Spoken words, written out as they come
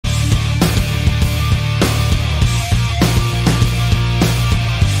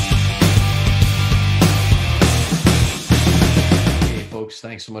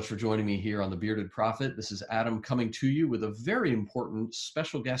Thanks so much for joining me here on The Bearded Prophet. This is Adam coming to you with a very important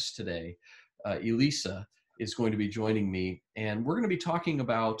special guest today. Elisa is going to be joining me, and we're going to be talking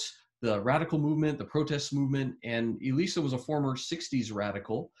about the radical movement, the protest movement. And Elisa was a former 60s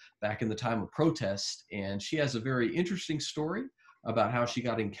radical back in the time of protest, and she has a very interesting story about how she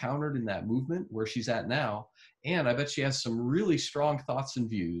got encountered in that movement, where she's at now. And I bet she has some really strong thoughts and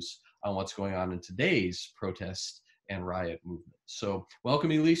views on what's going on in today's protest and riot movement. So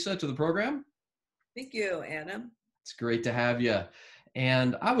welcome, Elisa, to the program. Thank you, Adam. It's great to have you.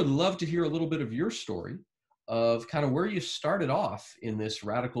 And I would love to hear a little bit of your story of kind of where you started off in this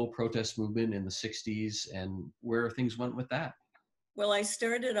radical protest movement in the 60s and where things went with that. Well, I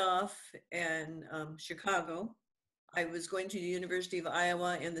started off in Chicago. I was going to the University of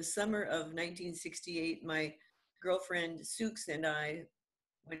Iowa in the summer of 1968. My girlfriend Sukes and I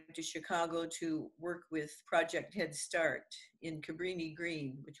went to Chicago to work with Project Head Start in Cabrini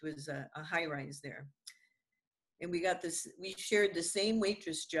Green, which was a high-rise there. And we shared the same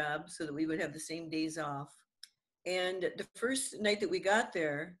waitress job so that we would have the same days off. And the first night that we got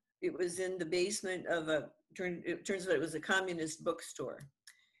there, it was in the basement of it turns out it was a communist bookstore.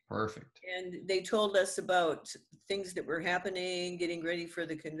 Perfect. And they told us about things that were happening, getting ready for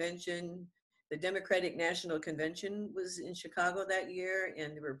the convention. The Democratic National Convention was in Chicago that year,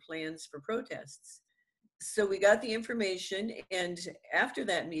 and there were plans for protests. So we got the information, and after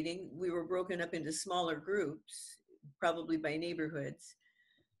that meeting, we were broken up into smaller groups, probably by neighborhoods.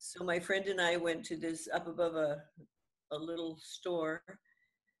 So my friend and I went to this up above a little store,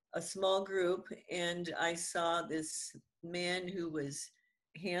 a small group, and I saw this man who was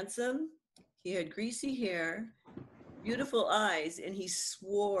handsome. He had greasy hair, beautiful eyes, and he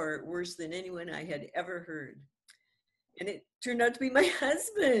swore worse than anyone I had ever heard. And it turned out to be my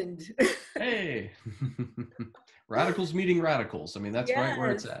husband. Hey, radicals meeting radicals. I mean, that's right where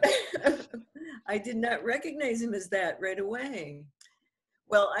it's at. I did not recognize him as that right away.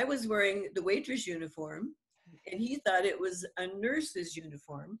 Well, I was wearing the waitress uniform, and he thought it was a nurse's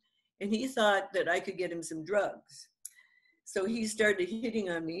uniform, and he thought that I could get him some drugs. So he started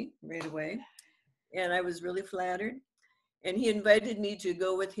hitting on me right away, and I was really flattered. And he invited me to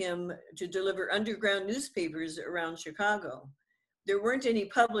go with him to deliver underground newspapers around Chicago. There weren't any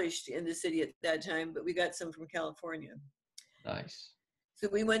published in the city at that time, but we got some from California. Nice. So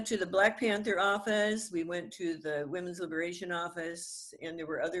we went to the Black Panther office, we went to the Women's Liberation office, and there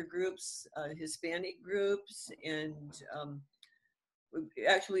were other groups, Hispanic groups, and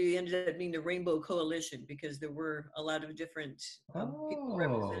actually ended up being the Rainbow Coalition because there were a lot of different people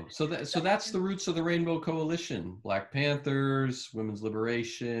represented. So that's the roots of the Rainbow Coalition: Black Panthers, Women's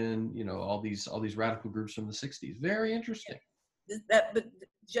Liberation, all these radical groups from the 60s. Very interesting. Yeah. But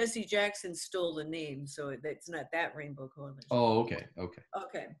Jesse Jackson stole the name, so it's not that Rainbow Coalition. Oh,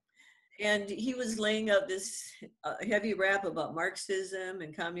 okay. And he was laying out this heavy rap about Marxism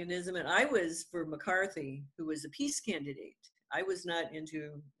and communism, and I was for McCarthy, who was a peace candidate. I was not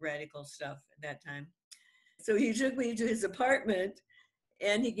into radical stuff at that time. So he took me to his apartment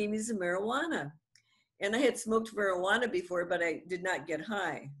and he gave me some marijuana. And I had smoked marijuana before, but I did not get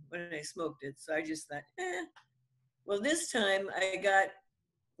high when I smoked it. So I just thought, Well, this time I got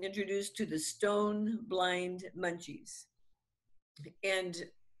introduced to the Stone Blind Munchies. And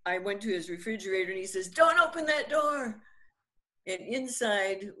I went to his refrigerator and he says, "Don't open that door." And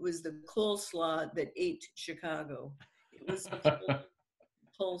inside was the coleslaw that ate Chicago. It was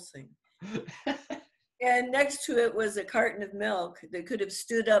pulsing. And next to it was a carton of milk that could have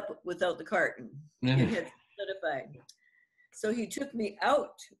stood up without the carton. It had solidified. So he took me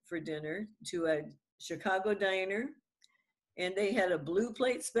out for dinner to a Chicago diner, and they had a blue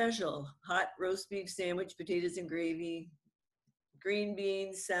plate special: hot roast beef sandwich, potatoes and gravy, green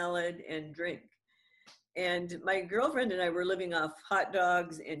beans, salad, and drink. And my girlfriend and I were living off hot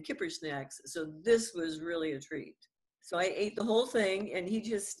dogs and kipper snacks, so this was really a treat. So I ate the whole thing, and he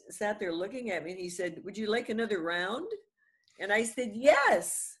just sat there looking at me, and he said, "Would you like another round?" And I said,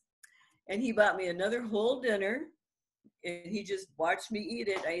 "Yes." And he bought me another whole dinner, and he just watched me eat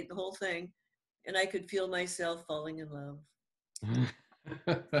it. I ate the whole thing, and I could feel myself falling in love.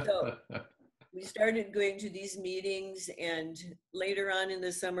 So we started going to these meetings, and later on in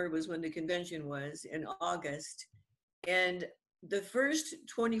the summer was when the convention was, in August. And the first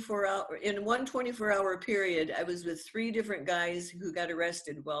 24-hour period, I was with 3 different guys who got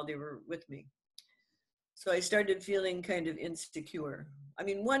arrested while they were with me. So I started feeling kind of insecure. I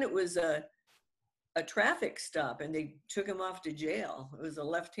mean, one, it was a a traffic stop and they took him off to jail. It was a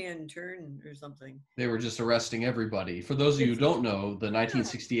left-hand turn or something. They were just arresting everybody. For those of you who don't know, the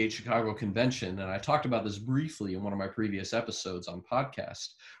 1968 Chicago Convention, and I talked about this briefly in one of my previous episodes on podcast,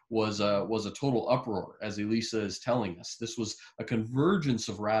 was a total uproar, as Elisa is telling us. This was a convergence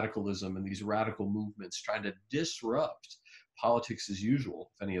of radicalism and these radical movements trying to disrupt politics as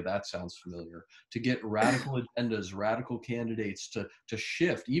usual, if any of that sounds familiar, to get radical agendas, radical candidates to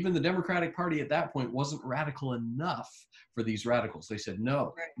shift. Even the Democratic Party at that point wasn't radical enough for these radicals. They said,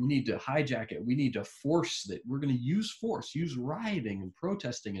 no, we need to hijack it. We need to force it. We're going to use force, use rioting and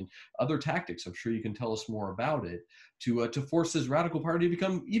protesting and other tactics. I'm sure you can tell us more about it to force this radical party to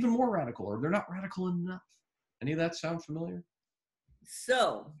become even more radical, or they're not radical enough. Any of that sound familiar?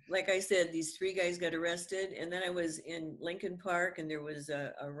 So, like I said, these three guys got arrested, and then I was in Lincoln Park, and there was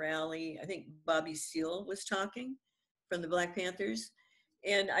a rally. I think Bobby Seale was talking from the Black Panthers,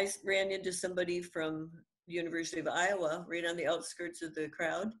 and I ran into somebody from the University of Iowa right on the outskirts of the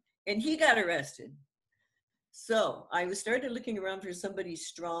crowd, and he got arrested. So I started looking around for somebody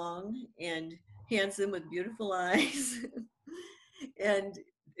strong and handsome with beautiful eyes, and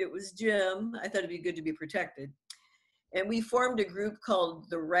it was Jim. I thought it'd be good to be protected. And we formed a group called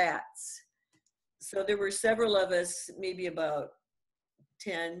the Rats. So there were several of us, maybe about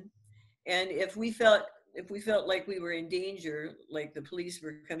 10. And if we felt like we were in danger, like the police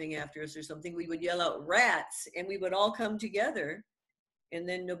were coming after us or something, we would yell out rats, and we would all come together, and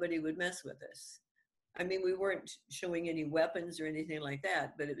then nobody would mess with us. I mean, we weren't showing any weapons or anything like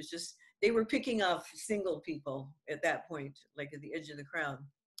that, but it was just, they were picking off single people at that point, like at the edge of the crowd.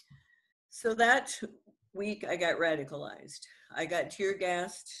 So that week I got radicalized. I got tear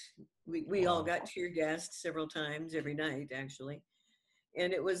gassed. We all got tear gassed several times every night, actually.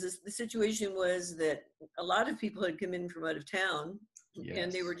 And it was the situation was that a lot of people had come in from out of town,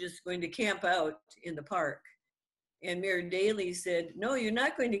 and they were just going to camp out in the park. And Mayor Daley said, no, you're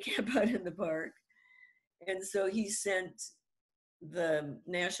not going to camp out in the park. And so he sent the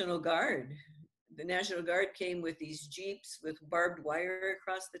National Guard. The National Guard came with these Jeeps with barbed wire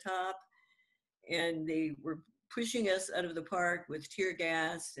across the top, and they were pushing us out of the park with tear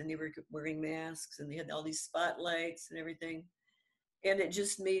gas, and they were wearing masks, and they had all these spotlights and everything. And it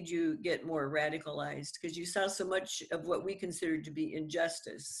just made you get more radicalized because you saw so much of what we considered to be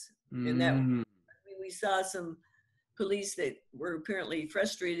injustice. And that we saw some police that were apparently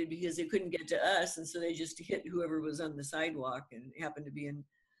frustrated because they couldn't get to us, and so they just hit whoever was on the sidewalk, and it happened to be in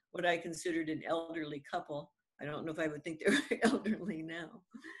what I considered an elderly couple. I don't know if I would think they were elderly now.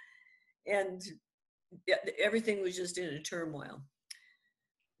 And everything was just in a turmoil.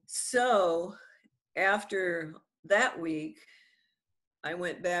 So after that week, I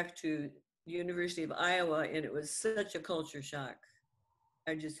went back to the University of Iowa, and it was such a culture shock.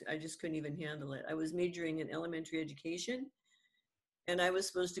 I just couldn't even handle it. I was majoring in elementary education, and I was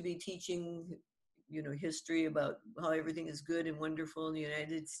supposed to be teaching, history about how everything is good and wonderful in the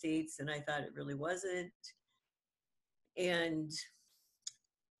United States, and I thought it really wasn't. And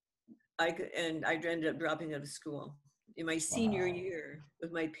I ended up dropping out of school in my senior year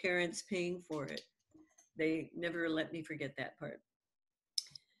with my parents paying for it. They never let me forget that part.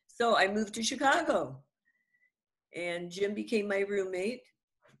 So I moved to Chicago, and Jim became my roommate.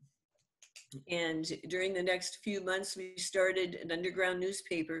 And during the next few months, we started an underground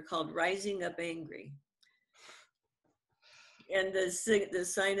newspaper called Rising Up Angry. And the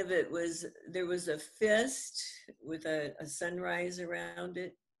sign of it was, there was a fist with a sunrise around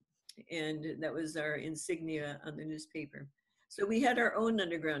it. And that was our insignia on the newspaper. So we had our own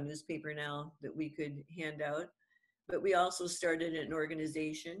underground newspaper now that we could hand out, but we also started an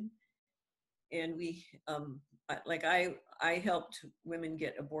organization, and we, I helped women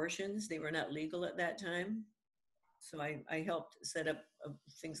get abortions. They were not legal at that time. So I helped set up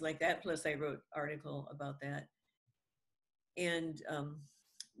things like that. Plus I wrote an article about that. And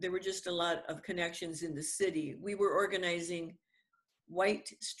there were just a lot of connections in the city. We were organizing white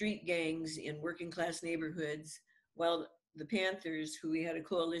street gangs in working class neighborhoods, while the Panthers, who we had a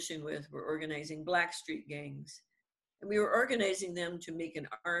coalition with, were organizing black street gangs. And we were organizing them to make an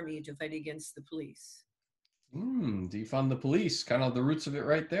army to fight against the police. Defund the police, kind of the roots of it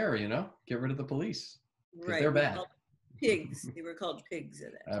right there, get rid of the police. Because they're bad. Pigs, they were called pigs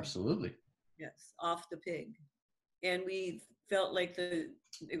at that time. Absolutely. Yes, off the pig. And we felt like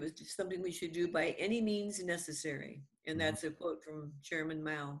it was something we should do by any means necessary. And that's a quote from Chairman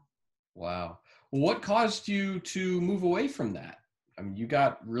Mao. Wow. Well, what caused you to move away from that? I mean, you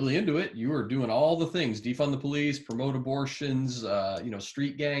got really into it. You were doing all the things: defund the police, promote abortions,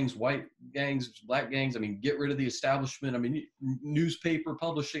 street gangs, white gangs, black gangs. I mean, get rid of the establishment. I mean, newspaper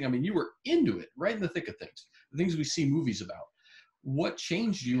publishing. I mean, you were into it, right in the thick of things, the things we see movies about. What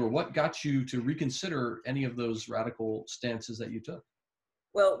changed you, or what got you to reconsider any of those radical stances that you took?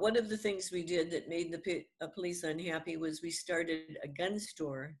 Well, one of the things we did that made the police unhappy was we started a gun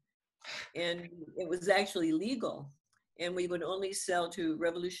store, and it was actually legal. And we would only sell to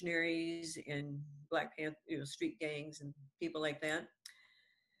revolutionaries and Black Panther, street gangs and people like that.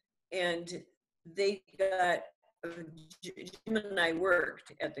 And they got, Jim and I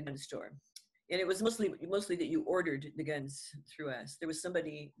worked at the gun store. And it was mostly that you ordered the guns through us. There was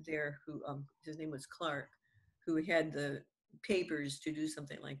somebody there who, his name was Clark, who had the papers to do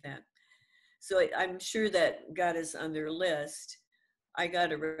something like that. So I'm sure that got us on their list. I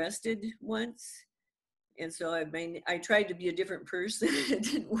got arrested once, and so I tried to be a different person. It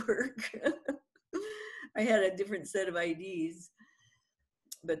didn't work. I had a different set of IDs,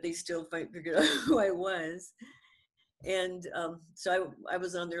 but they still figured out who I was. And so I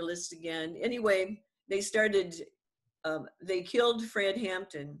was on their list again. Anyway, they killed Fred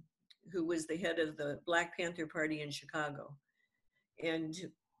Hampton, who was the head of the Black Panther Party in Chicago. And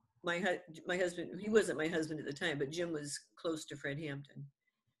my husband, he wasn't my husband at the time, but Jim was close to Fred Hampton.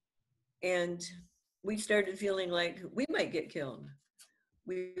 And we started feeling like we might get killed.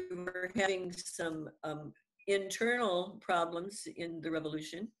 We were having some internal problems in the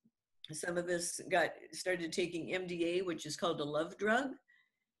revolution. Some of us started taking MDA, which is called a love drug,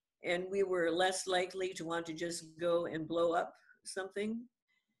 and we were less likely to want to just go and blow up something.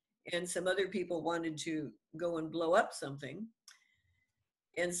 And some other people wanted to go and blow up something.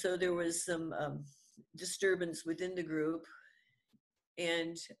 And so there was some disturbance within the group.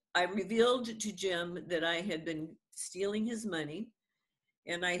 And I revealed to Jim that I had been stealing his money,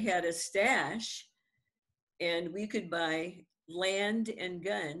 and I had a stash, and we could buy land and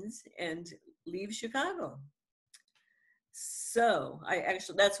guns and leave Chicago. So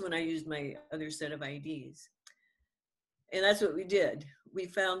that's when I used my other set of IDs. And that's what we did. We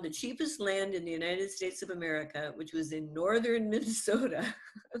found the cheapest land in the United States of America, which was in northern Minnesota.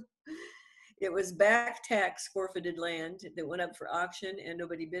 It was back tax forfeited land that went up for auction, and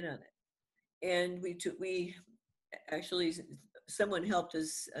nobody bid on it. And someone helped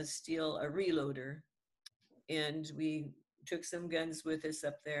us steal a reloader, and we took some guns with us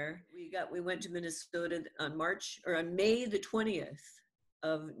up there. We went to Minnesota on May the 20th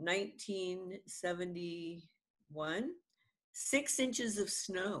of 1971. 6 inches of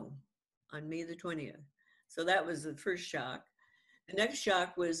snow on May the 20th. So that was the first shock. The next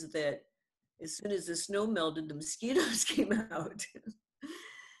shock was that as soon as the snow melted, the mosquitoes came out.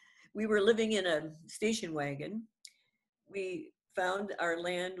 We were living in a station wagon. We found our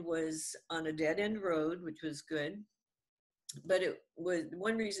land was on a dead-end road, which was good. But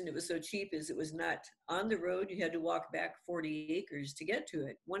one reason it was so cheap is it was not on the road. You had to walk back 40 acres to get to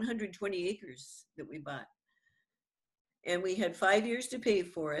it. 120 acres that we bought. And we had 5 years to pay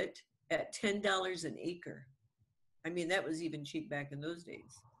for it at $10 an acre. I mean, that was even cheap back in those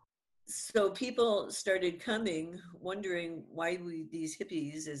days. So people started coming, wondering why these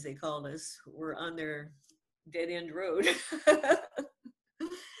hippies, as they called us, were on their dead-end road.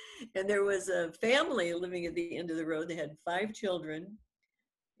 And there was a family living at the end of the road. They had 5 children,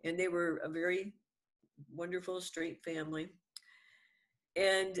 and they were a very wonderful, straight family.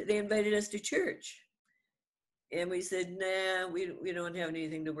 And they invited us to church. And we said, nah, we don't have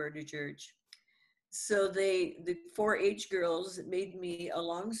anything to wear to church. So the 4-H girls made me a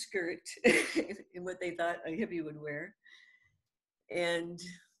long skirt in what they thought a hippie would wear. And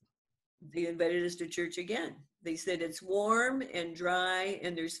they invited us to church again. They said it's warm and dry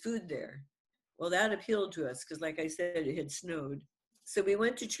and there's food there. Well, that appealed to us because, like I said, it had snowed. So we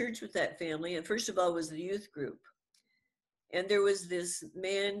went to church with that family. And first of all was the youth group. And there was this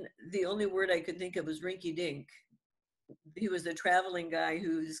man, the only word I could think of was rinky dink. He was a traveling guy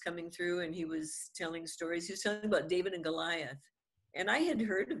who was coming through, and he was telling stories. He was telling about David and Goliath. And I had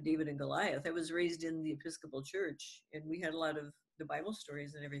heard of David and Goliath. I was raised in the Episcopal Church, and we had a lot of the Bible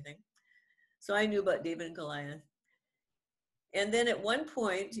stories and everything. So I knew about David and Goliath. And then at one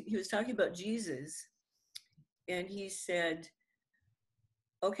point, he was talking about Jesus, and he said,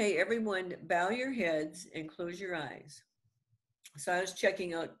 okay, everyone bow your heads and close your eyes. So I was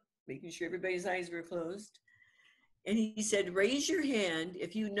checking out, making sure everybody's eyes were closed. And he said, raise your hand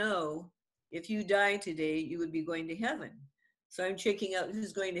if you know if you die today, you would be going to heaven. So I'm checking out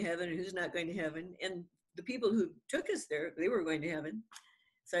who's going to heaven and who's not going to heaven. And the people who took us there, they were going to heaven.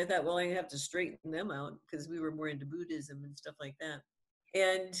 So I thought, well, I have to straighten them out because we were more into Buddhism and stuff like that.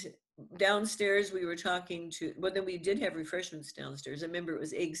 And downstairs we were talking to, well, then we did have refreshments downstairs. I remember it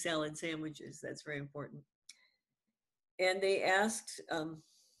was egg salad sandwiches. That's very important. And they asked,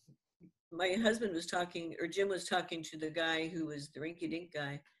 my husband was talking, or Jim was talking to the guy who was the rinky dink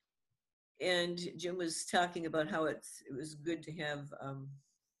guy. And Jim was talking about how it was good to have,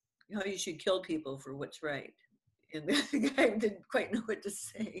 how you should kill people for what's right. And the guy didn't quite know what to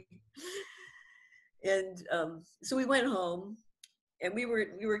say. And so we went home, and we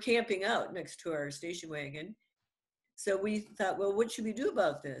were camping out next to our station wagon. So we thought, well, what should we do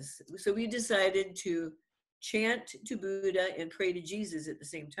about this? So we decided to chant to Buddha and pray to Jesus at the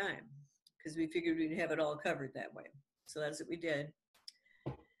same time, because we figured we'd have it all covered that way. So that's what we did.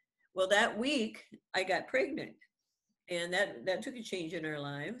 Well, that week I got pregnant, and that took a change in our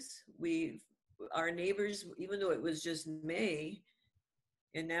lives. Our neighbors, even though it was just May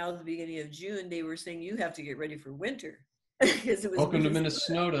and now the beginning of June, they were saying you have to get ready for winter because it was Welcome to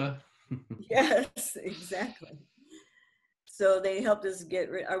Minnesota. Minnesota. Yes, exactly. So they helped us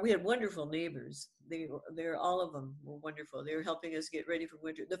we had wonderful neighbors. They're all of them were wonderful. They were helping us get ready for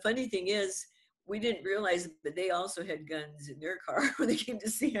winter. The funny thing is, we didn't realize that they also had guns in their car when they came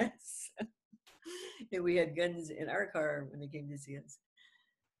to see us. And we had guns in our car when they came to see us.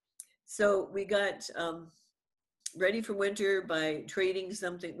 So we got ready for winter by trading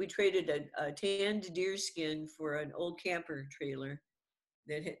something. We traded a tanned deer skin for an old camper trailer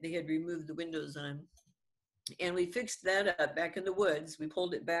that they had removed the windows on. And we fixed that up back in the woods. We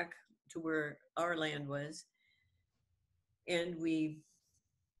pulled it back to where our land was. And we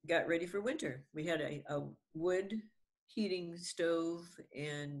got ready for winter. We had a wood heating stove,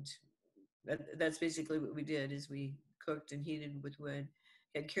 and that's basically what we did, is we cooked and heated with wood.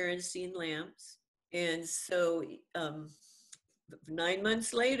 Had kerosene lamps. And so 9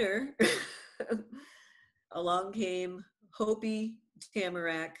 months later, along came Hopi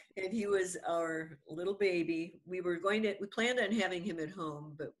Tamarack, and he was our little baby. We planned on having him at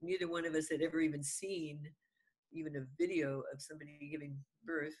home, but neither one of us had ever even seen even a video of somebody giving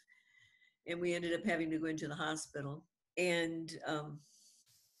birth. And we ended up having to go into the hospital. And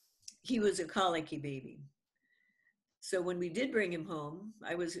he was a colicky baby. So when we did bring him home,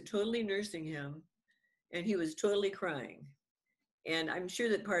 I was totally nursing him, and he was totally crying. And I'm sure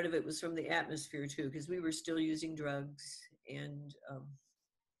that part of it was from the atmosphere too, because we were still using drugs. And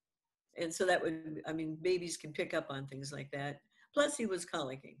so that babies can pick up on things like that. Plus he was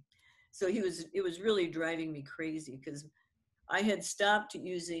colicking. So it was really driving me crazy, because I had stopped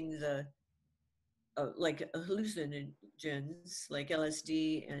using the like hallucinogens like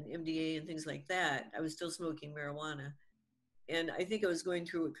LSD and MDA and things like that. I was still smoking marijuana. And I think I was going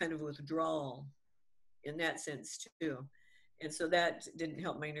through a kind of withdrawal in that sense too. And so that didn't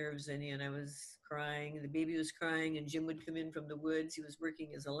help my nerves any. And I was crying, and the baby was crying, and Jim would come in from the woods. He was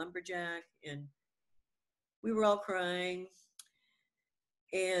working as a lumberjack, and we were all crying.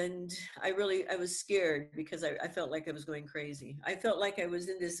 And I was scared, because I felt like I was going crazy. I felt like I was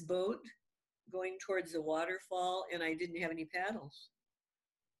in this boat going towards the waterfall, and I didn't have any paddles.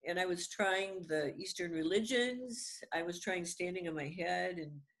 And I was trying the Eastern religions. I was trying standing on my head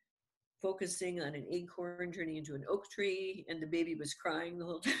and focusing on an acorn turning into an oak tree, and the baby was crying the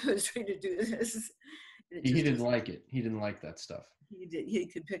whole time I was trying to do this. He didn't like it. He didn't like that stuff. He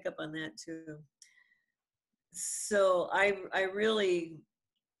could pick up on that too. So I really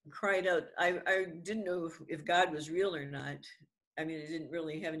cried out. I didn't know if God was real or not. I mean, it didn't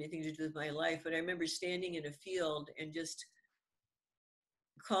really have anything to do with my life, but I remember standing in a field and just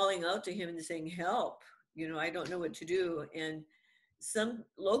calling out to him and saying, help, I don't know what to do. And some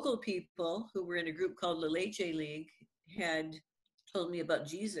local people who were in a group called La Leche League had told me about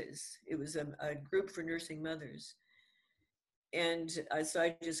Jesus. It was a group for nursing mothers. And so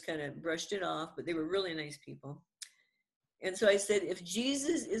I just kind of brushed it off, but they were really nice people. And so I said, if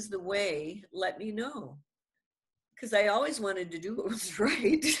Jesus is the way, let me know. Because I always wanted to do what was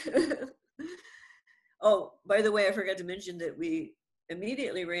right. Oh, by the way, I forgot to mention that we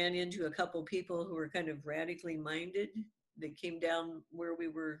immediately ran into a couple people who were kind of radically minded that came down where we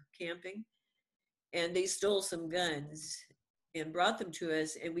were camping, and they stole some guns and brought them to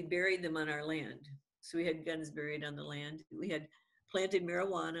us, and we buried them on our land. So we had guns buried on the land. We had planted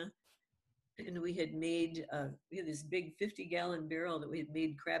marijuana, and we had this big 50-gallon barrel that we had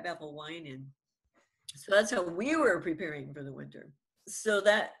made crabapple wine in. So that's how we were preparing for the winter. So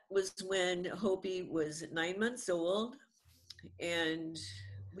that was when Hopi was 9 months old, and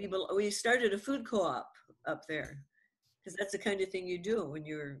we started a food co-op up there, because that's the kind of thing you do when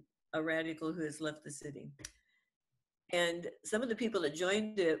you're a radical who has left the city. And some of the people that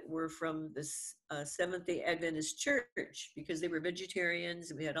joined it were from this Seventh-day Adventist church because they were vegetarians,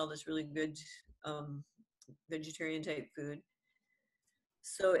 and we had all this really good vegetarian type food.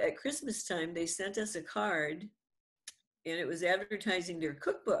 So at Christmas time, they sent us a card, and it was advertising their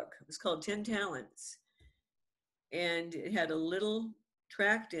cookbook. It was called 10 Talents. And it had a little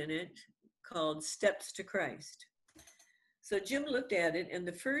tract in it called Steps to Christ. So Jim looked at it, and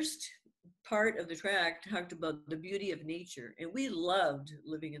the first part of the tract talked about the beauty of nature. And we loved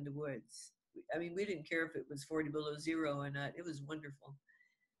living in the woods. I mean, we didn't care if it was 40 below zero or not. It was wonderful.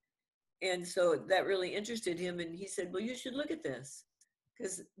 And so that really interested him. And he said, well, you should look at this.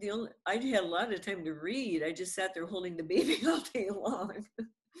 Because I had a lot of time to read. I just sat there holding the baby all day long.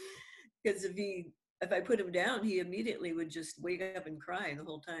 Because if I put him down, he immediately would just wake up and cry the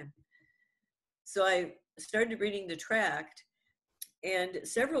whole time. So I started reading the tract, and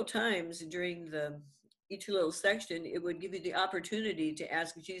several times during each little section, it would give you the opportunity to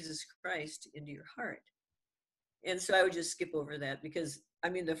ask Jesus Christ into your heart. And so I would just skip over that because, I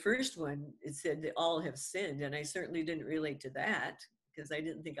mean, the first one, it said that all have sinned, and I certainly didn't relate to that because I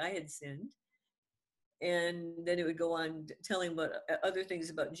didn't think I had sinned. And then it would go on telling about other things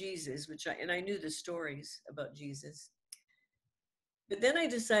about Jesus, and I knew the stories about Jesus. But then I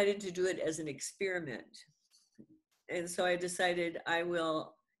decided to do it as an experiment. And so I decided I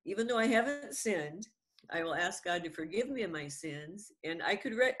will, even though I haven't sinned, I will ask God to forgive me of my sins. And I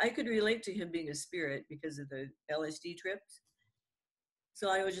could relate to him being a spirit because of the LSD trips. So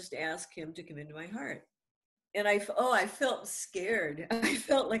I would just ask him to come into my heart. And I felt scared. I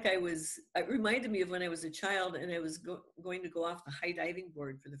felt like it reminded me of when I was a child and I was going to go off the high diving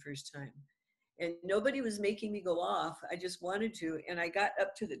board for the first time. And nobody was making me go off. I just wanted to. And I got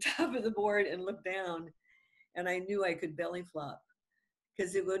up to the top of the board and looked down, and I knew I could belly flop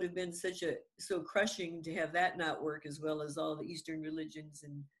because it would have been so crushing to have that not work, as well as all the Eastern religions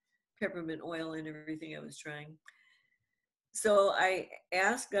and peppermint oil and everything I was trying. So I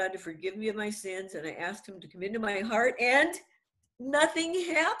asked God to forgive me of my sins, and I asked him to come into my heart, and nothing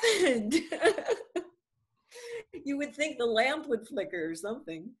happened. You would think the lamp would flicker or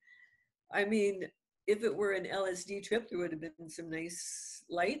something. I mean, if it were an LSD trip, there would have been some nice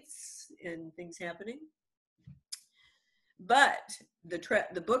lights and things happening. But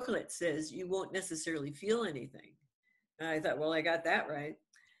the booklet says you won't necessarily feel anything. And I thought, well, I got that right.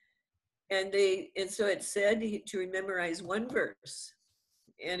 And so it said to memorize one verse.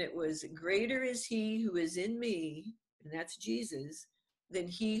 And it was, greater is he who is in me, and that's Jesus, than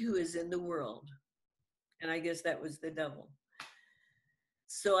he who is in the world. And I guess that was the devil.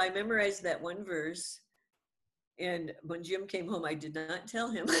 So I memorized that one verse. And when Jim came home, I did not tell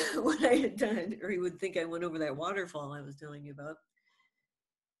him what I had done, or he would think I went over that waterfall I was telling you about.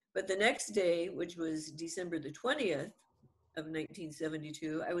 But the next day, which was December the 20th of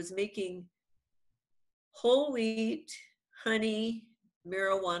 1972, I was making whole wheat, honey,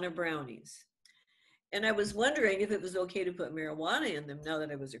 marijuana brownies. And I was wondering if it was okay to put marijuana in them now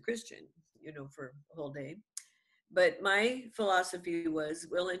that I was a Christian, for a whole day. But my philosophy was,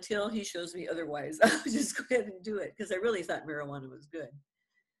 well, until he shows me otherwise, I'll just go ahead and do it, because I really thought marijuana was good.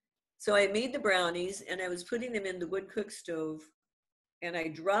 So I made the brownies, and I was putting them in the wood cook stove, and I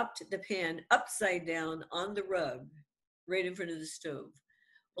dropped the pan upside down on the rug right in front of the stove.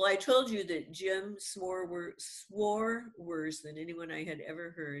 Well, I told you that Jim swore worse than anyone I had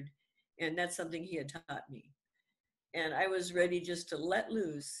ever heard, and that's something he had taught me. And I was ready just to let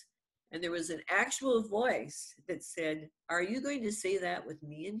loose. And there was an actual voice that said, are you going to say that with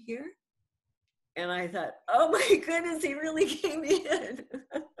me in here? And I thought, oh my goodness, he really came in.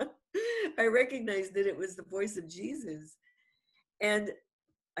 I recognized that it was the voice of Jesus. And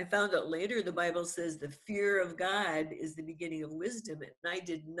I found out later the Bible says the fear of God is the beginning of wisdom. And I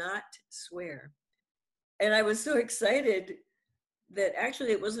did not swear. And I was so excited that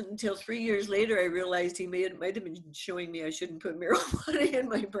actually it wasn't until 3 years later I realized he might have been showing me I shouldn't put marijuana in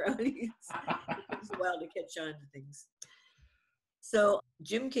my brownies. It takes a while to catch on to things. So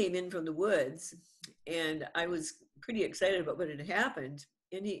Jim came in from the woods, and I was pretty excited about what had happened.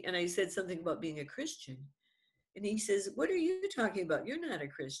 And I said something about being a Christian. And he says, what are you talking about? You're not a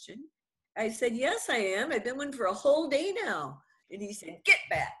Christian. I said, yes, I am. I've been one for a whole day now. And he said, get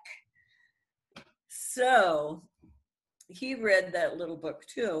back. So he read that little book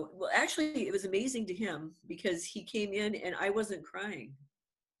too. Well, actually, it was amazing to him because he came in and I wasn't crying.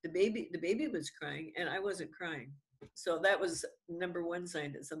 The baby was crying and I wasn't crying. So that was number one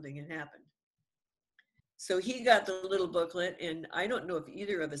sign that something had happened. So he got the little booklet, and I don't know if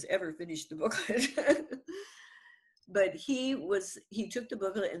either of us ever finished the booklet. But he took the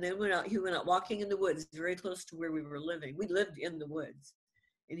booklet and then he went out walking in the woods, very close to where we were living. We lived in the woods,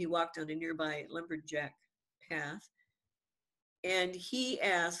 and he walked on a nearby lumberjack path. And he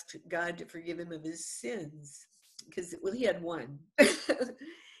asked God to forgive him of his sins because, well, he had one.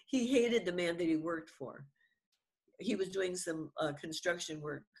 He hated the man that he worked for. He was doing some construction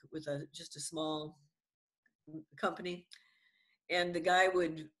work with just a small company, and the guy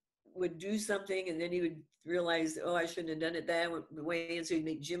would do something, and then he would realize, oh, I shouldn't have done it that way, and so he'd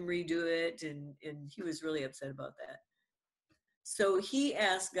make Jim redo it, and he was really upset about that. So he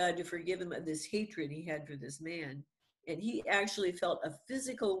asked God to forgive him of this hatred he had for this man, and he actually felt a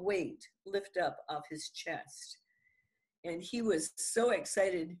physical weight lift up off his chest, and he was so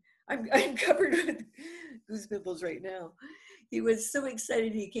excited. I'm covered with goosebumps right now. He was so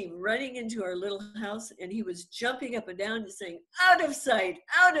excited. He came running into our little house, and he was jumping up and down and saying, out of sight,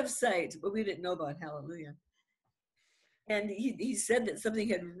 out of sight. But we didn't know about hallelujah. And he said that something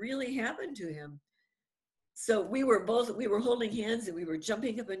had really happened to him. So we were holding hands, and we were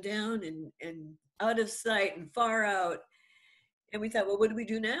jumping up and down and out of sight and far out. And we thought, well, what do we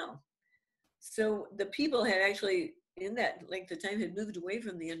do now? So the people had actually, in that length of time, had moved away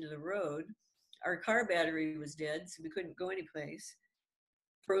from the end of the road. Our car battery was dead, so we couldn't go anyplace.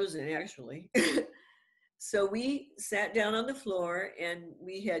 Frozen, actually. So we sat down on the floor, and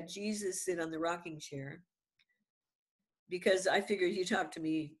we had Jesus sit on the rocking chair, because I figured he talked to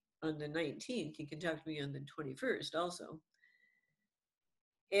me on the 19th. He can talk to me on the 21st also.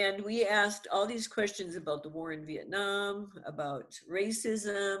 And we asked all these questions about the war in Vietnam, about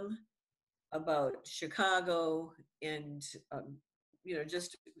racism, about Chicago, and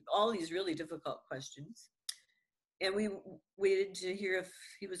just all these really difficult questions. And we waited to hear if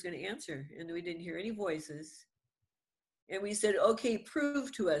he was going to answer, and we didn't hear any voices. And we said, okay,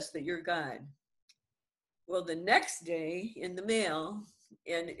 prove to us that you're God. Well, the next day in the mail,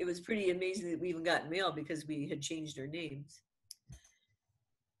 and it was pretty amazing that we even got mail because we had changed our names,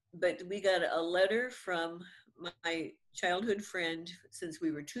 but we got a letter from my childhood friend since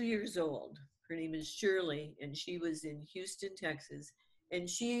we were 2 years old. Her name is Shirley, and she was in Houston, Texas. And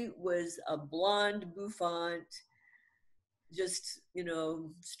she was a blonde bouffant, just,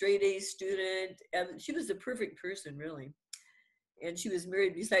 straight A student. She was the perfect person, really. And she was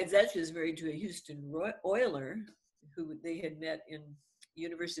married, besides that, she was married to a Houston Oiler who they had met in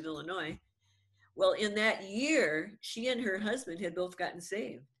University of Illinois. Well, in that year, she and her husband had both gotten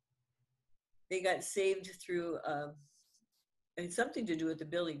saved. They got saved through something to do with the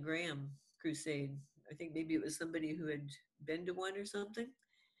Billy Graham crusade. I think maybe it was somebody who had been to one or something.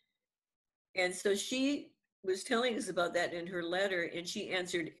 And so she was telling us about that in her letter, and she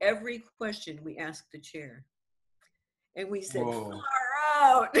answered every question we asked the chair. And we said, Whoa. Far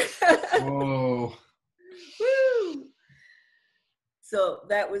out. Whoa. Woo! So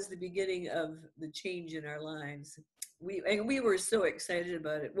that was the beginning of the change in our lives. We were so excited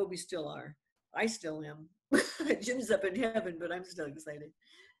about it. Well, we still are. I still am. Jim's up in heaven, but I'm still excited.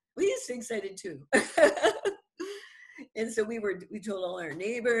 He's excited too. And so we told all our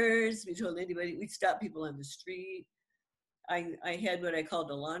neighbors, we told anybody, we'd stop people on the street. I had what I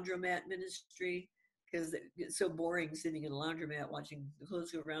called a laundromat ministry, because it's so boring sitting in a laundromat watching the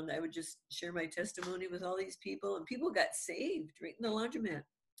clothes go around. I would just share my testimony with all these people, and people got saved right in the laundromat.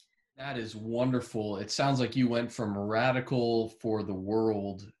 That is wonderful. It sounds like you went from radical for the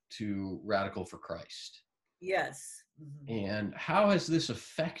world to radical for Christ. Yes. Mm-hmm. And how has this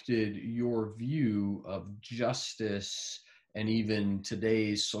affected your view of justice and even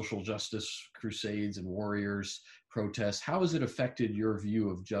today's social justice crusades and warriors protests? How has it affected your view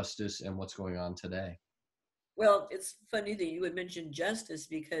of justice and what's going on today? Well, it's funny that you would mention justice,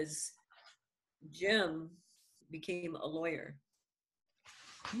 because Jim became a lawyer.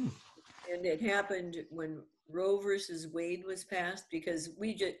 And it happened when Roe versus Wade was passed, because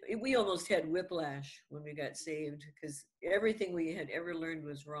we almost had whiplash when we got saved, because everything we had ever learned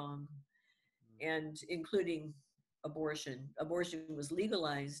was wrong, and including abortion. Abortion was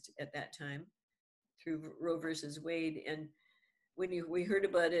legalized at that time through Roe versus Wade. And when we heard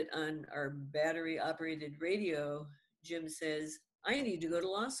about it on our battery operated radio, Jim says, I need to go to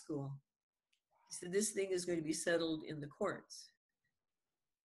law school. He said, this thing is going to be settled in the courts.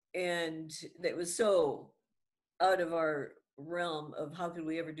 And that was so out of our realm of how could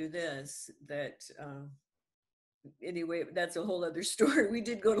we ever do this, that anyway, that's a whole other story. We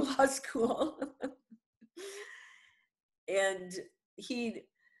did go to law school. And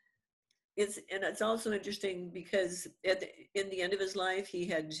it's also interesting because in the end of his life, he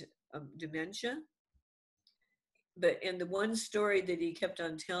had dementia. and the one story that he kept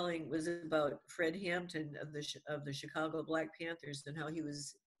on telling was about Fred Hampton of the Chicago Black Panthers and how he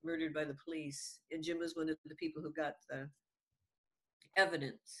was murdered by the police. And Jim was one of the people who got the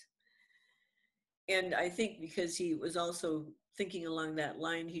evidence. And I think because he was also thinking along that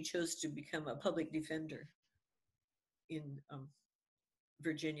line, he chose to become a public defender in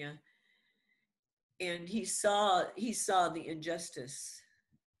Virginia. And he saw the injustice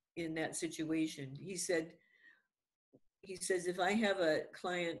in that situation. He says, if I have a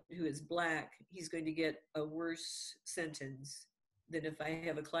client who is black, he's going to get a worse sentence than if I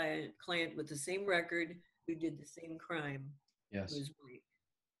have a client with the same record who did the same crime who Yes. is white.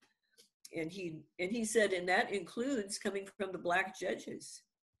 And he said, and that includes coming from the black judges.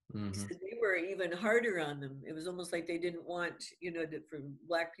 He Mm-hmm. said they were even harder on them. It was almost like they didn't want, for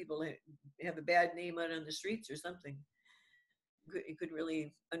black people to have a bad name out on the streets or something. You couldn't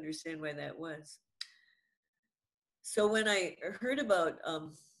really understand why that was. So when I heard about,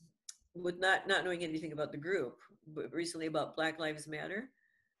 with not knowing anything about the group, but recently about Black Lives Matter,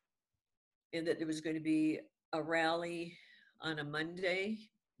 and that there was going to be a rally on a Monday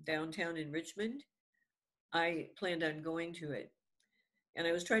downtown in Richmond, I planned on going to it. And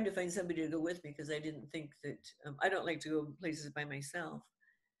I was trying to find somebody to go with me because I didn't think that, I don't like to go places by myself.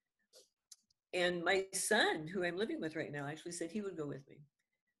 And my son, who I'm living with right now, actually said he would go with me.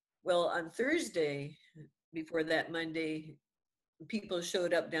 Well, on Thursday, before that Monday, people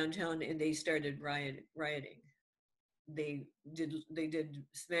showed up downtown and they started rioting. They did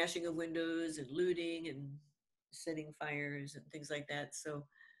smashing of windows and looting and setting fires and things like that. So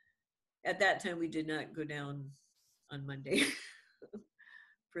at that time, we did not go down on Monday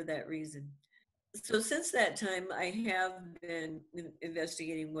for that reason. So since that time, I have been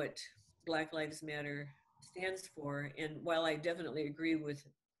investigating what Black Lives Matter stands for. And while I definitely agree with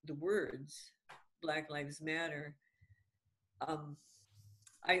the words Black Lives Matter, um,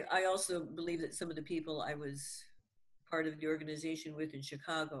 I also believe that some of the people I was part of the organization with in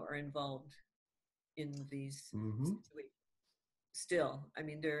Chicago are involved in these Mm-hmm. situations. Still, I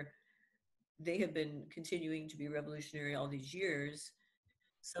mean, they have been continuing to be revolutionary all these years.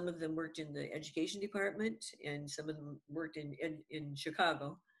 Some of them worked in the education department, and some of them worked in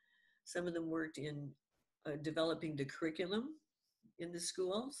Chicago. Some of them worked in developing the curriculum in the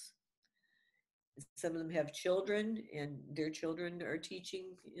schools. Some of them have children, and their children are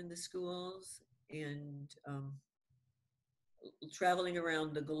teaching in the schools and traveling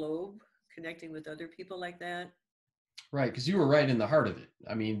around the globe, connecting with other people like that. Right, because you were right in the heart of it.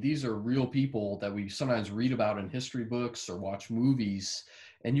 I mean, these are real people that we sometimes read about in history books or watch movies,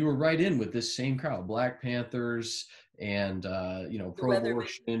 and you were right in with this same crowd: Black Panthers and The Weathermen,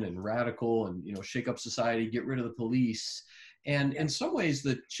 pro-abortion and radical, and shake up society, get rid of the police. And yeah, in some ways,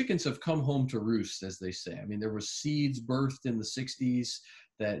 the chickens have come home to roost, as they say. I mean, there was seeds birthed in the '60s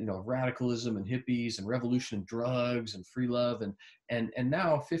that radicalism and hippies and revolution and drugs and free love, and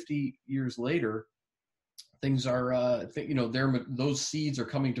now 50 years later things are those seeds are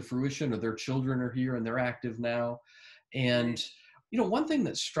coming to fruition, or their children are here and they're active now. right. And one thing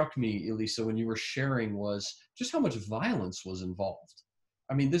that struck me, Elisa, when you were sharing was just how much violence was involved.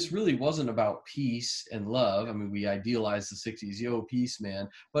 I mean, this really wasn't about peace and love. I mean, we idealized the '60s, yo, peace, man.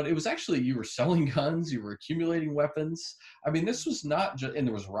 But it was actually, you were selling guns, you were accumulating weapons. I mean, this was not just, and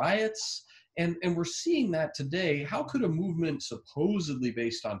there was riots. And we're seeing that today. How could a movement supposedly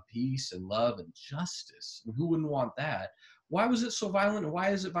based on peace and love and justice, who wouldn't want that? Why was it so violent, and why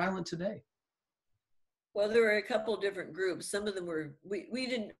is it violent today? Well, there were a couple of different groups. Some of them were we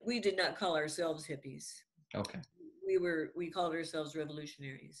did not call ourselves hippies. Okay. We called ourselves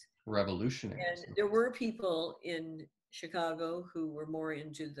revolutionaries. Revolutionaries. And there were people in Chicago who were more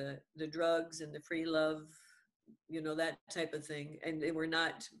into the drugs and the free love, that type of thing. And they were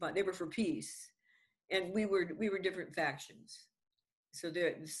not, but they were for peace. And we were different factions. So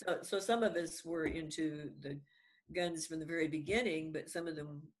some of us were into the guns from the very beginning, but some of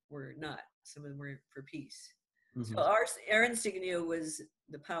them were not. Some of them were for peace. Mm-hmm. So our insignia was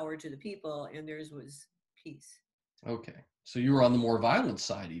the power to the people, and theirs was peace. Okay. So you were on the more violent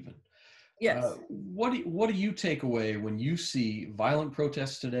side even. Yes. What do you take away when you see violent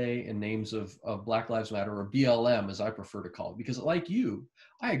protests today in names of Black Lives Matter, or BLM, as I prefer to call it? Because like you,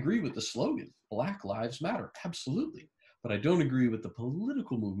 I agree with the slogan, Black Lives Matter, absolutely. But I don't agree with the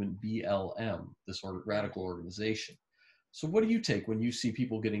political movement, BLM, this radical organization. So what do you take when you see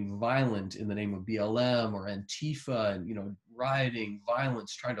people getting violent in the name of BLM or Antifa and, rioting,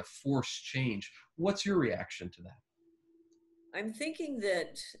 violence, trying to force change? What's your reaction to that? I'm thinking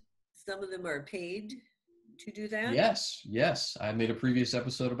that some of them are paid to do that? Yes, yes. I made a previous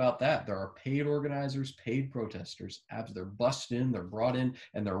episode about that. There are paid organizers, paid protesters. They're bussed in, they're brought in,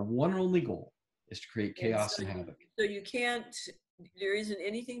 and their one and only goal is to create And chaos and havoc. so you can't, there isn't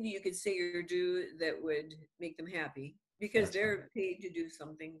anything that you could say or do that would make them happy because That's right. they're paid to do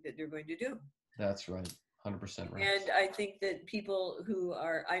something that they're going to do. That's right. 100% right. And I think that people who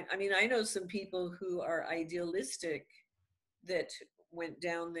are, I mean, I know some people who are idealistic that went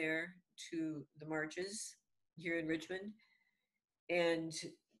down there to the marches here in Richmond, and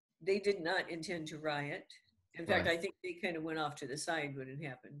they did not intend to riot. In fact, Right. I think they kind of went off to the side when it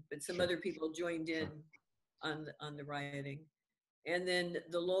happened, but some Sure. other people joined in Sure. on the rioting. And then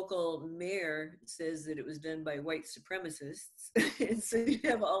the local mayor says that it was done by white supremacists. And so you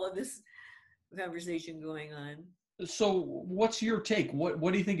have all of this conversation going on. So what's your take? What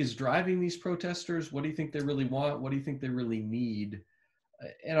do you think is driving these protesters? What do you think they really want? What do you think they really need?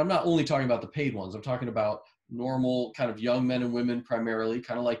 And I'm not only talking about the paid ones. I'm talking about normal kind of young men and women primarily,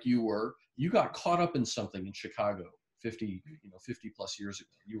 kind of like you were. You got caught up in something in Chicago 50 plus years ago.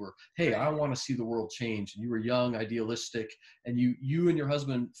 You were, hey, I Right. want to see the world change. And you were young, idealistic, and you and your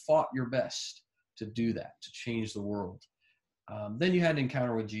husband fought your best to do that, to change the world. Then you had an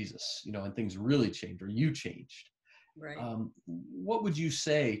encounter with Jesus, and things really changed, or you changed. Right. What would you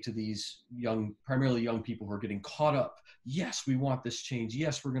say to these primarily young people who are getting caught up? Yes, we want this change.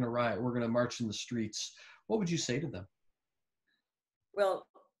 Yes, we're going to riot. We're going to march in the streets. What would you say to them? Well,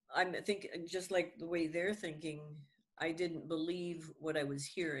 I'm thinking just like the way they're thinking, I didn't believe what I was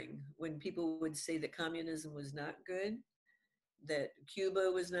hearing when people would say that communism was not good, that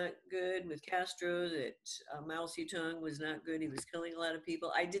Cuba was not good with Castro, that Mao Zedong was not good. He was killing a lot of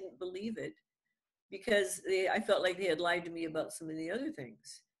people. I didn't believe it because I felt like they had lied to me about some of the other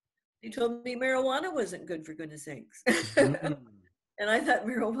things. They told me marijuana wasn't good, for goodness sakes. Mhm. And I thought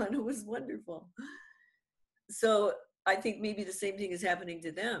marijuana was wonderful. So I think maybe the same thing is happening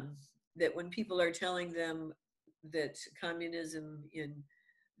to them, that when people are telling them that communism in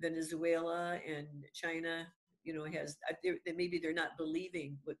Venezuela and China, has, maybe they're not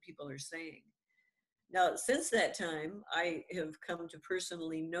believing what people are saying. Now, since that time, I have come to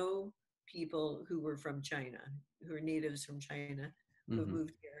personally know people who were from China, who are natives from China, who have Mhm.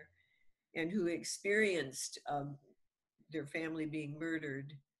 moved here and who experienced their family being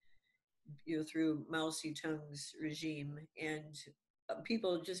murdered, through Mao Zedong's regime, and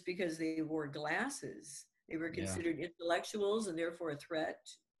people just because they wore glasses, they were Yeah. considered intellectuals and therefore a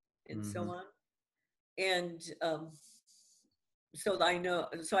threat, and so Mhm. on. And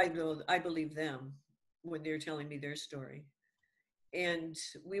I believe them when they're telling me their story. And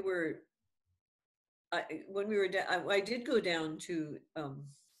we were, when we were, I did go down to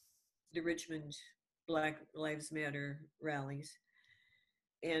the Richmond Black Lives Matter rallies,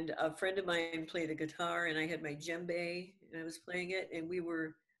 and a friend of mine played the guitar, and I had my djembe and I was playing it, and we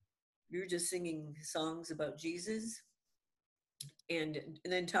were just singing songs about Jesus, and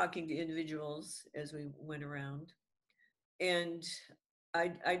then talking to individuals as we went around. And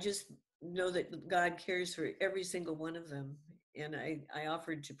I just know that God cares for every single one of them, and I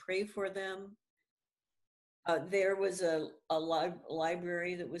offered to pray for them. There was a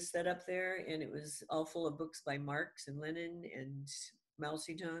library that was set up there, and it was all full of books by Marx and Lenin and Mao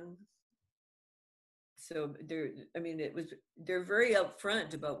Zedong. So they're very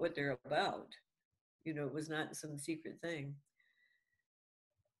upfront about what they're about. It was not some secret thing.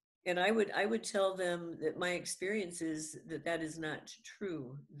 And I would tell them that my experience is that that is not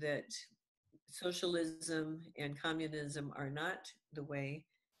true, that socialism and communism are not the way.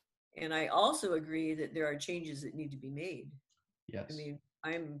 And I also agree that there are changes that need to be made. I Yes. mean,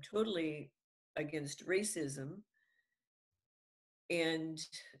 I'm totally against racism, and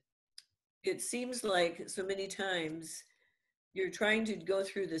it seems like so many times you're trying to go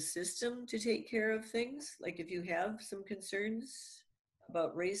through the system to take care of things. Like if you have some concerns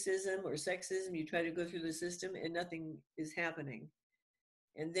about racism or sexism, you try to go through the system and nothing is happening.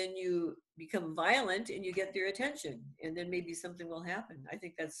 And then you become violent and you get their attention, and then maybe something will happen. I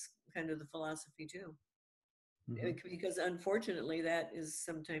think that's kind of the philosophy too, Mhm. because unfortunately that is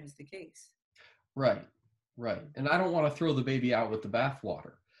sometimes the case. Right, right. And I don't want to throw the baby out with the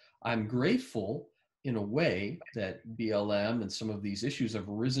bathwater. I'm grateful in a way that BLM and some of these issues have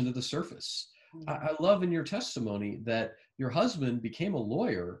risen to the surface. Mhm. I love in your testimony that your husband became a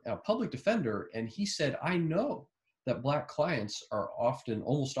lawyer, a public defender, and he said, I know that Black clients are often,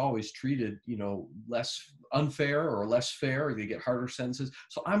 almost always treated, less unfair or less fair, or they get harder sentences.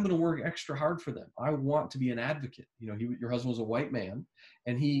 So I'm going to work extra hard for them. I want to be an advocate. Your husband was a white man,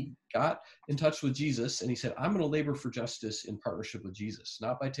 and he got in touch with Jesus, and he said, I'm going to labor for justice in partnership with Jesus,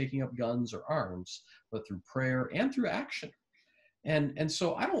 not by taking up guns or arms, but through prayer and through action. And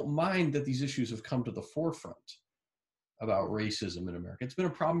so I don't mind that these issues have come to the forefront about racism in America. It's been a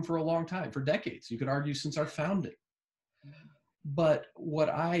problem for a long time, for decades. You could argue since our founding. But what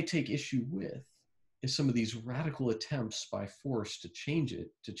I take issue with is some of these radical attempts by force to change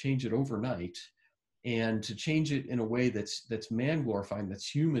it overnight, and to change it in a way that's man glorifying, that's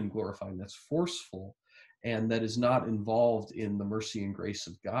human glorifying, that's forceful, and that is not involved in the mercy and grace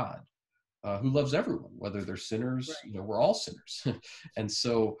of God, who loves everyone, whether they're sinners. Right. We're all sinners. And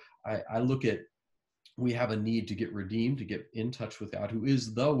so I look at, we have a need to get redeemed, to get in touch with God, who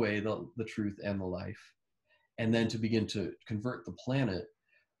is the way, the truth, and the life, and then to begin to convert the planet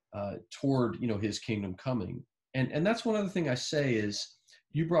toward his kingdom coming. And that's one other thing I say is,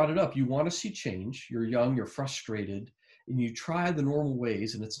 you brought it up, you want to see change, you're young, you're frustrated, and you try the normal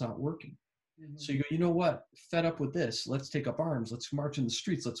ways and it's not working. So you go, you know what, fed up with this, let's take up arms, let's march in the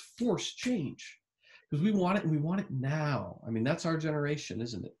streets, let's force change, because we want it, and we want it now. I mean, that's our generation,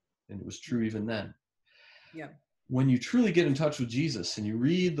 isn't it? And it was true even then. Yeah. When you truly get in touch with Jesus and you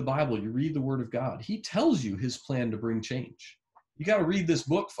read the Bible, you read the Word of God, he tells you his plan to bring change. You got to read this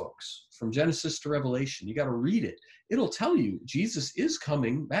book, folks, from Genesis to Revelation. You got to read it. It'll tell you Jesus is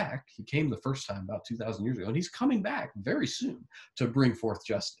coming back. He came the first time about 2,000 years ago, and he's coming back very soon to bring forth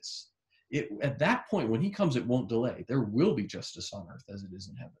justice. At that point, when he comes, it won't delay. There will be justice on earth as it is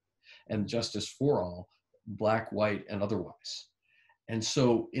in heaven, and justice for all, Black, white, and otherwise. And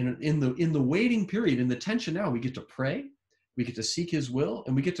so in the waiting period, in the tension now, we get to pray, we get to seek his will,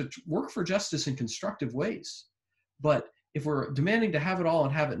 and we get to work for justice in constructive ways. But if we're demanding to have it all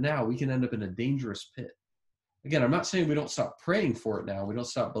and have it now, we can end up in a dangerous pit. Again, I'm not saying we don't stop praying for it now. We don't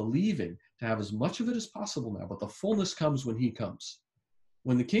stop believing to have as much of it as possible now, but the fullness comes when he comes.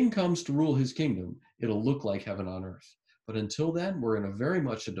 When the king comes to rule his kingdom, it'll look like heaven on earth. But until then, we're in a very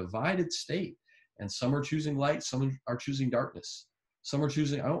much a divided state, and some are choosing light, some are choosing darkness. Some are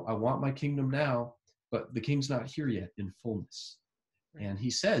choosing, oh, I want my kingdom now, but the king's not here yet in fullness. And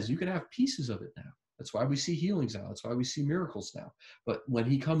he says, you can have pieces of it now. That's why we see healings now. That's why we see miracles now. But when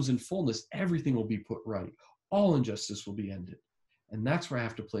he comes in fullness, everything will be put right. All injustice will be ended. And that's where I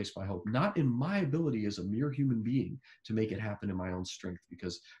have to place my hope, not in my ability as a mere human being to make it happen in my own strength,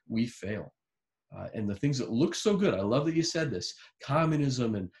 because we fail. And the things that look so good, I love that you said this,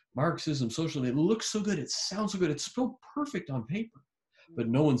 communism and Marxism, socialism, it looks so good, it sounds so good, it's so perfect on paper, but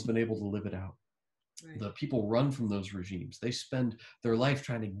no one's been able to live it out. Right. The people run from those regimes. They spend their life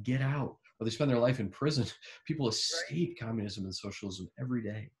trying to get out, or they spend their life in prison. People escape communism and socialism every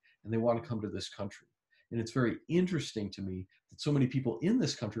day, and they want to come to this country. And it's very interesting to me that so many people in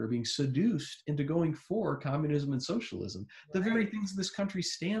this country are being seduced into going for communism and socialism, the very things this country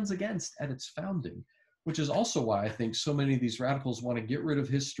stands against at its founding, which is also why I think so many of these radicals want to get rid of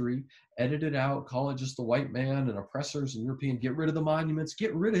history, edit it out, call it just the white man and oppressors and European, get rid of the monuments,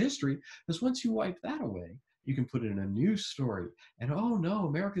 get rid of history, because once you wipe that away, you can put in a new story. And oh no,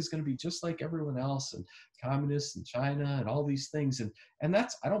 America is going to be just like everyone else, and communists and China and all these things. And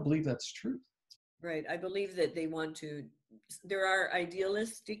that's, I don't believe that's true. Right. I believe that they want to, there are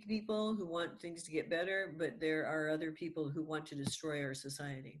idealistic people who want things to get better, but there are other people who want to destroy our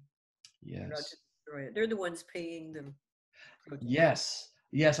society. Yes. To destroy it. They're the ones paying them. Yes.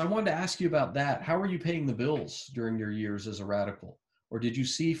 I wanted to ask you about that. How are you paying the bills during your years as a radical? Or did you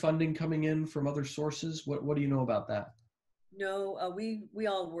see funding coming in from other sources? What do you know about that? No, we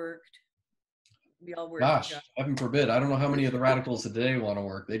all worked. We all worked. Gosh, heaven forbid. I don't know how many of the radicals today want to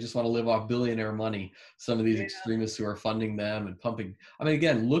work. They just want to live off billionaire money. Some of these extremists who are funding them and pumping. I mean,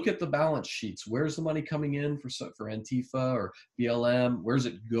 again, look at the balance sheets. Where's the money coming in for Antifa or BLM? Where's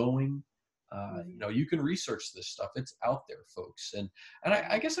it going? You can research this stuff. It's out there, folks. And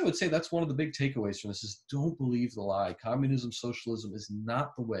I guess I would say that's one of the big takeaways from this is don't believe the lie. Communism, socialism is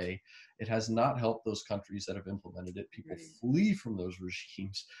not the way. It has not helped those countries that have implemented it. People flee from those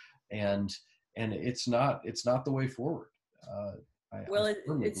regimes, and it's not the way forward.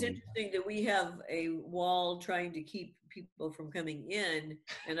 It's interesting that we have a wall trying to keep people from coming in,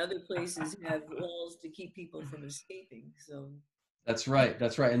 and other places have walls to keep people from escaping. So that's right.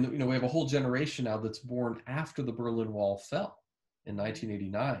 And we have a whole generation now that's born after the Berlin Wall fell in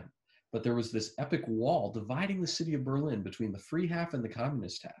 1989. But there was this epic wall dividing the city of Berlin between the free half and the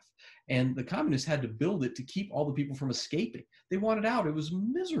communist half. And the communists had to build it to keep all the people from escaping. They wanted out. It was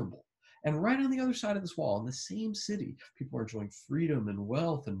miserable. And right on the other side of this wall, in the same city, people are enjoying freedom and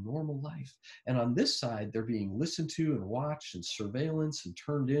wealth and normal life. And on this side, they're being listened to and watched and surveillance and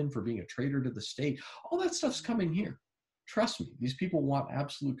turned in for being a traitor to the state. All that stuff's coming here. Trust me, these people want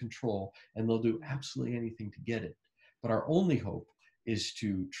absolute control, and they'll do absolutely anything to get it. But our only hope is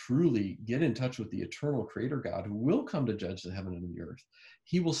to truly get in touch with the eternal creator God who will come to judge the heaven and the earth.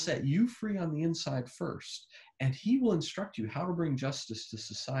 He will set you free on the inside first, and he will instruct you how to bring justice to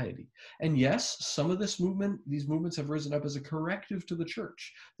society. And yes, some of these movements have risen up as a corrective to the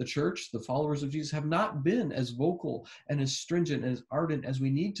church. The church, the followers of Jesus, have not been as vocal and as stringent and as ardent as we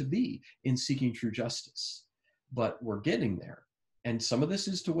need to be in seeking true justice. But we're getting there. And some of this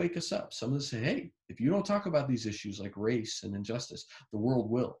is to wake us up. Some of this say, hey, if you don't talk about these issues like race and injustice, the world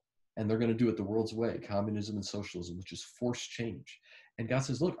will. And they're going to do it the world's way, communism and socialism, which is forced change. And God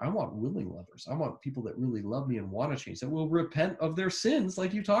says, look, I want willing lovers. I want people that really love me and want to change, that will repent of their sins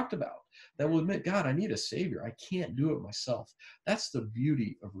like you talked about, that will admit, God, I need a savior. I can't do it myself. That's the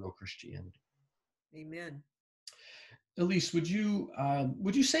beauty of real Christianity. Amen. Elise, would you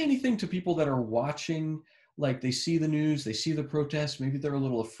say anything to people that are watching? Like they see the news, they see the protests, maybe they're a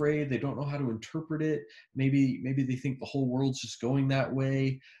little afraid, they don't know how to interpret it. Maybe they think the whole world's just going that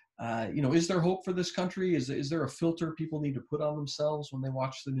way. Is there hope for this country? Is there a filter people need to put on themselves when they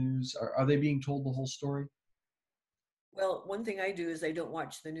watch the news? Are they being told the whole story? Well, one thing I do is I don't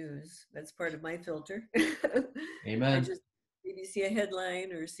watch the news. That's part of my filter. I Amen. just maybe see a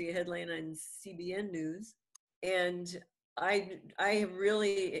headline or see a headline on CBN News, and I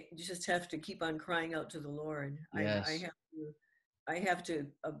really just have to keep on crying out to the Lord. Yes. I have to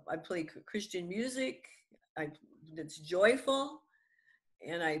I play Christian music. That's joyful,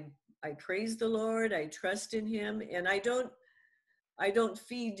 and I praise the Lord. I trust in Him, and I don't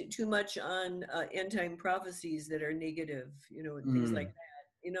feed too much on end time prophecies that are negative, things like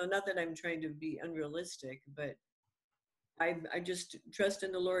Mm, that. Not that I'm trying to be unrealistic, but I just trust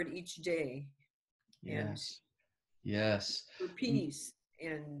in the Lord each day, and yes. Yes. for peace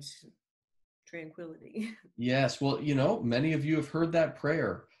and tranquility. Yes. Well, many of you have heard that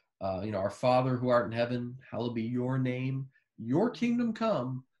prayer. Our Father who art in heaven, hallowed be your name. Your kingdom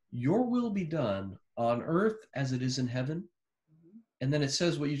come, your will be done on earth as it is in heaven. And then it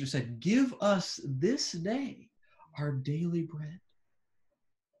says what you just said, give us this day our daily bread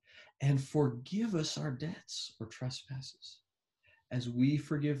and forgive us our debts or trespasses as we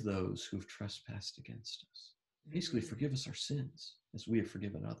forgive those who have trespassed against us. Basically, forgive us our sins as we have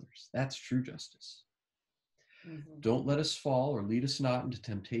forgiven others. That's true justice. Don't let us fall or lead us not into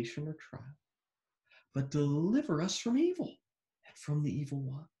temptation or trial, but deliver us from evil and from the evil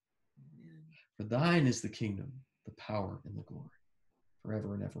one. For thine is the kingdom, the power, and the glory,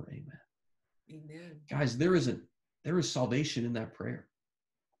 forever and ever. Amen. Amen. Guys, there is salvation in that prayer.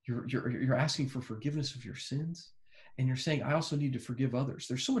 You're asking for forgiveness of your sins, and you're saying, I also need to forgive others.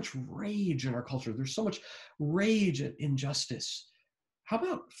 There's so much rage in our culture. There's so much rage at injustice. How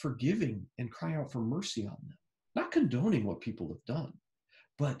about forgiving and crying out for mercy on them? Not condoning what people have done,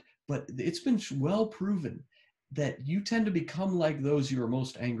 but it's been well proven that you tend to become like those you are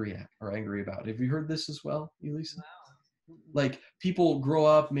most angry at or angry about. Have you heard this as well, Elisa? Wow. Like people grow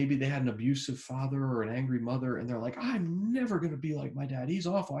up, maybe they had an abusive father or an angry mother, and they're like, I'm never going to be like my dad. He's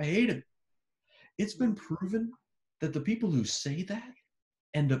awful. I hate him. It's been proven that the people who say that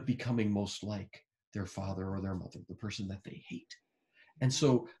end up becoming most like their father or their mother, the person that they hate. And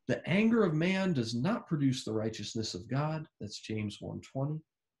so the anger of man does not produce the righteousness of God. That's James 1:20.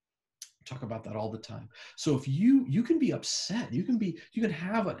 Talk about that all the time. So if you can be upset, you can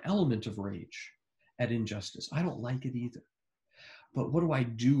have an element of rage at injustice. I don't like it either. But what do I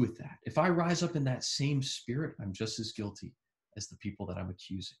do with that? If I rise up in that same spirit, I'm just as guilty as the people that I'm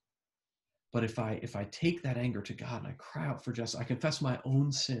accusing. But if I take that anger to God and I cry out for justice, I confess my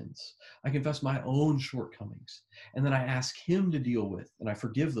own sins, I confess my own shortcomings, and then I ask Him to deal with, and I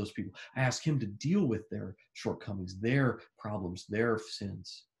forgive those people. I ask Him to deal with their shortcomings, their problems, their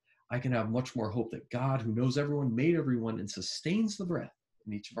sins. I can have much more hope that God, who knows everyone, made everyone, and sustains the breath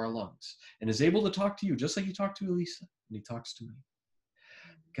in each of our lungs, and is able to talk to you just like He talked to Elisa, and He talks to me.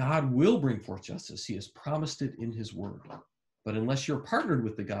 God will bring forth justice. He has promised it in His word. But unless you're partnered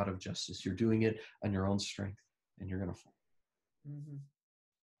with the God of justice, you're doing it on your own strength, and you're going to fall.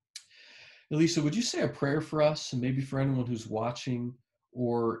 Elisa, would you say a prayer for us, and maybe for anyone who's watching,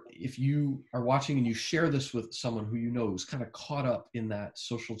 or if you are watching and you share this with someone who you know is kind of caught up in that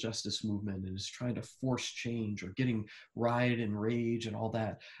social justice movement and is trying to force change or getting riot and rage and all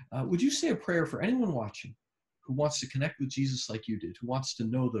that, would you say a prayer for anyone watching who wants to connect with Jesus like you did, who wants to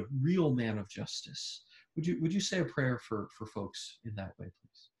know the real man of justice? Would you say a prayer for folks in that way,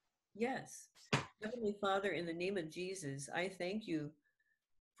 please? Yes. Heavenly Father, in the name of Jesus, I thank you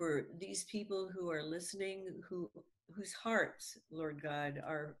for these people who are listening, whose hearts, Lord God,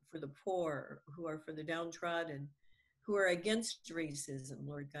 are for the poor, who are for the downtrodden, who are against racism,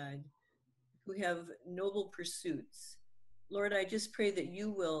 Lord God, who have noble pursuits. Lord, I just pray that you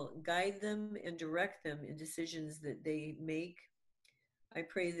will guide them and direct them in decisions that they make. I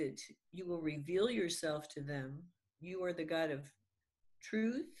pray that you will reveal yourself to them. You are the God of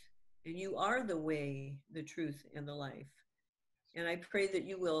truth, and you are the way, the truth, and the life. And I pray that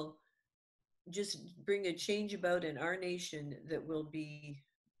you will just bring a change about in our nation that will be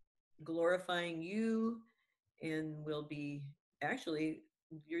glorifying you and will be actually,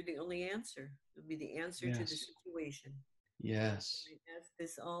 you're the only answer. It'll be the answer to the Yes. situation. Yes. I ask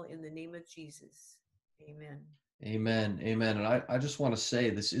this all in the name of Jesus. Amen. Amen. Amen. And I just want to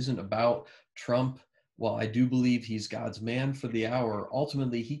say this isn't about Trump. While I do believe he's God's man for the hour,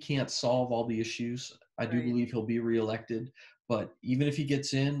 ultimately he can't solve all the issues. I do Right, believe he'll be reelected. But even if he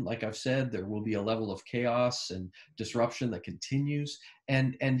gets in, like I've said, there will be a level of chaos and disruption that continues.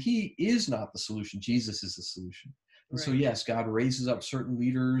 And he is not the solution. Jesus is the solution. And so, right. yes, God raises up certain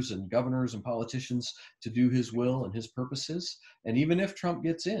leaders and governors and politicians to do his will and his purposes. And even if Trump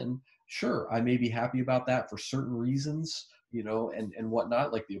gets in, sure, I may be happy about that for certain reasons, and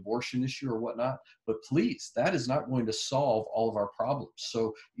whatnot, like the abortion issue or whatnot. But please, that is not going to solve all of our problems.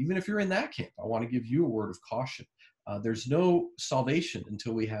 So even if you're in that camp, I want to give you a word of caution. There's no salvation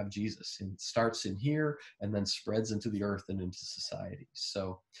until we have Jesus, and it starts in here and then spreads into the earth and into society.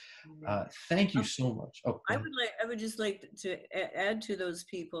 So Amen. thank you Um, so much. Oh, go ahead. I would just like to add to those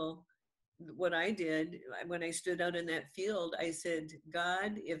people what I did when I stood out in that field. I said,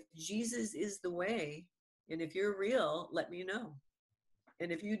 God, if Jesus is the way, and if you're real, let me know. And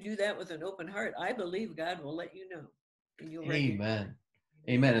if you do that with an open heart, I believe God will let you know, and you'll recognize. Amen. Amen.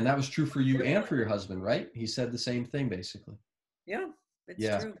 Amen. And that was true for you and Everyone. for your husband, right? He said the same thing, basically. Yeah, it's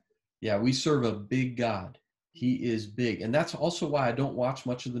Yeah. true. Yeah, we serve a big God. He is big. And that's also why I don't watch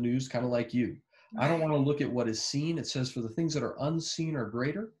much of the news, kind of like you. I don't want to look at what is seen. It says, for the things that are unseen are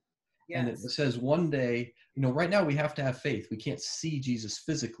greater. And it Yes. says one day, right now we have to have faith. We can't see Jesus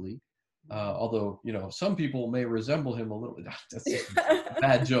physically. Although, some people may resemble him a little. That's just a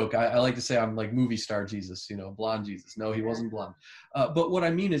bad joke. I like to say I'm like movie star Jesus, blonde Jesus. No, he wasn't blonde. But what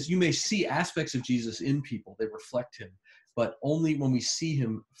I mean is you may see aspects of Jesus in people. They reflect him. But only when we see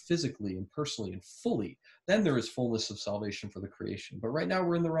him physically and personally and fully, then there is fullness of salvation for the creation. But right now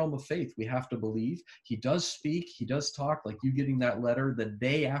we're in the realm of faith. We have to believe. He does speak. He does talk, like you getting that letter the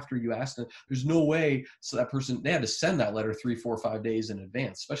day after you asked him. There's no way. So that person, they had to send that letter 3, 4, 5 days in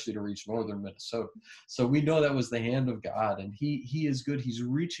advance, especially to reach northern Minnesota. So we know that was the hand of God, and he is good. He's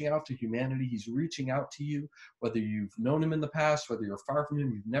reaching out to humanity. He's reaching out to you, whether you've known him in the past, whether you're far from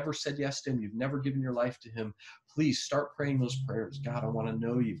him, you've never said yes to him, you've never given your life to him. Please start praying those prayers. God, I want to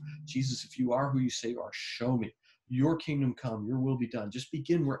know you. Jesus, if you are who you say you are, show me. Your kingdom come, your will be done. Just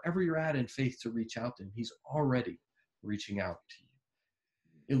begin wherever you're at in faith to reach out to him. He's already reaching out to you.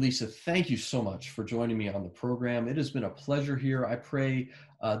 Elisa, thank you so much for joining me on the program. It has been a pleasure here. I pray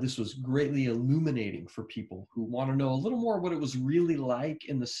this was greatly illuminating for people who want to know a little more what it was really like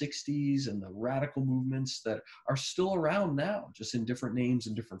in the 60s and the radical movements that are still around now, just in different names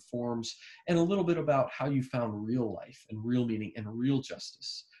and different forms, and a little bit about how you found real life and real meaning and real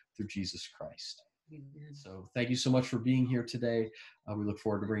justice through Jesus Christ. Amen. So thank you so much for being here today. We look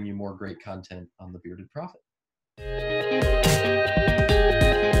forward to bringing you more great content on The Bearded Prophet.